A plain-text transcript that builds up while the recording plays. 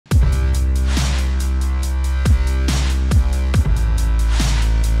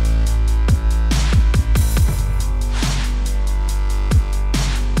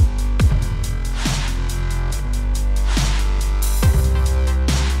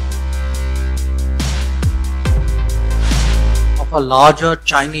of a larger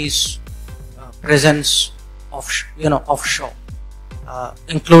Chinese presence offshore,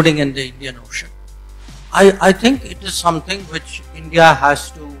 including in the Indian Ocean. I think it is something which India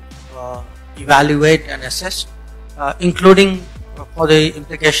has to evaluate and assess, including for the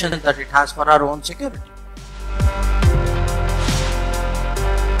implications that it has for our own security.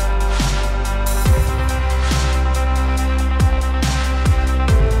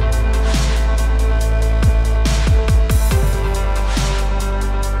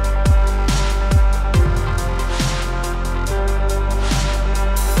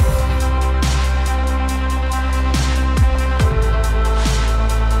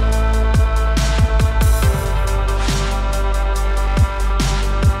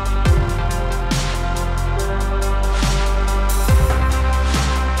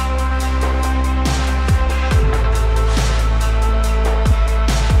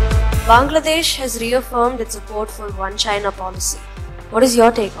 Bangladesh has reaffirmed its support for One China policy. What is your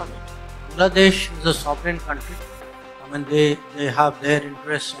take on it? Bangladesh is a sovereign country. I mean, they have their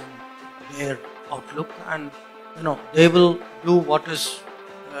interests and their outlook, and they will do what is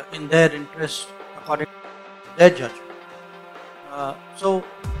in their interest according to their judgment. So,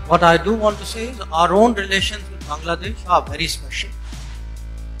 what I do want to say is our own relations with Bangladesh are very special.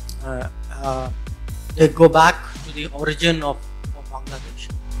 They go back to the origin of Bangladesh.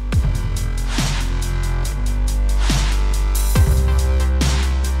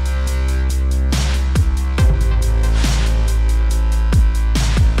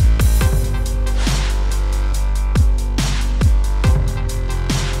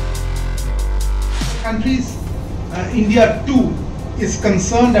 Countries, India too is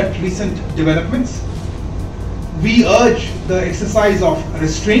concerned at recent developments. We urge the exercise of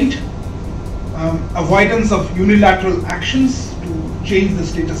restraint, avoidance of unilateral actions to change the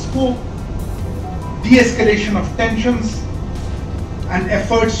status quo, de-escalation of tensions, and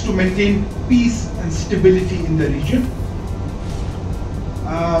efforts to maintain peace and stability in the region.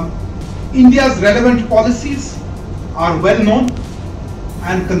 India's relevant policies are well known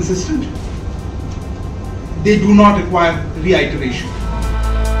and consistent. They do not require reiteration.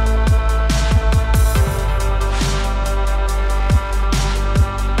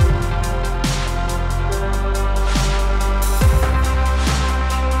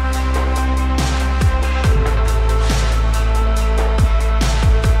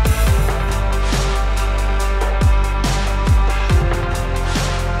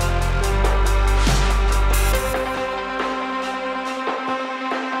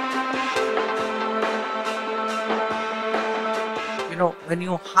 When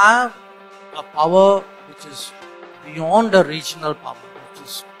you have a power which is beyond a regional power, which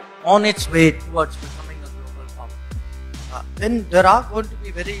is on its way towards becoming a global power, then there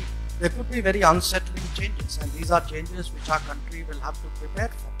could be very unsettling changes, and these are changes which our country will have to prepare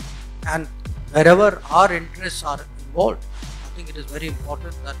for. And wherever our interests are involved, I think it is very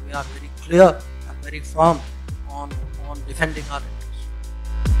important that we are very clear and very firm on defending our interests.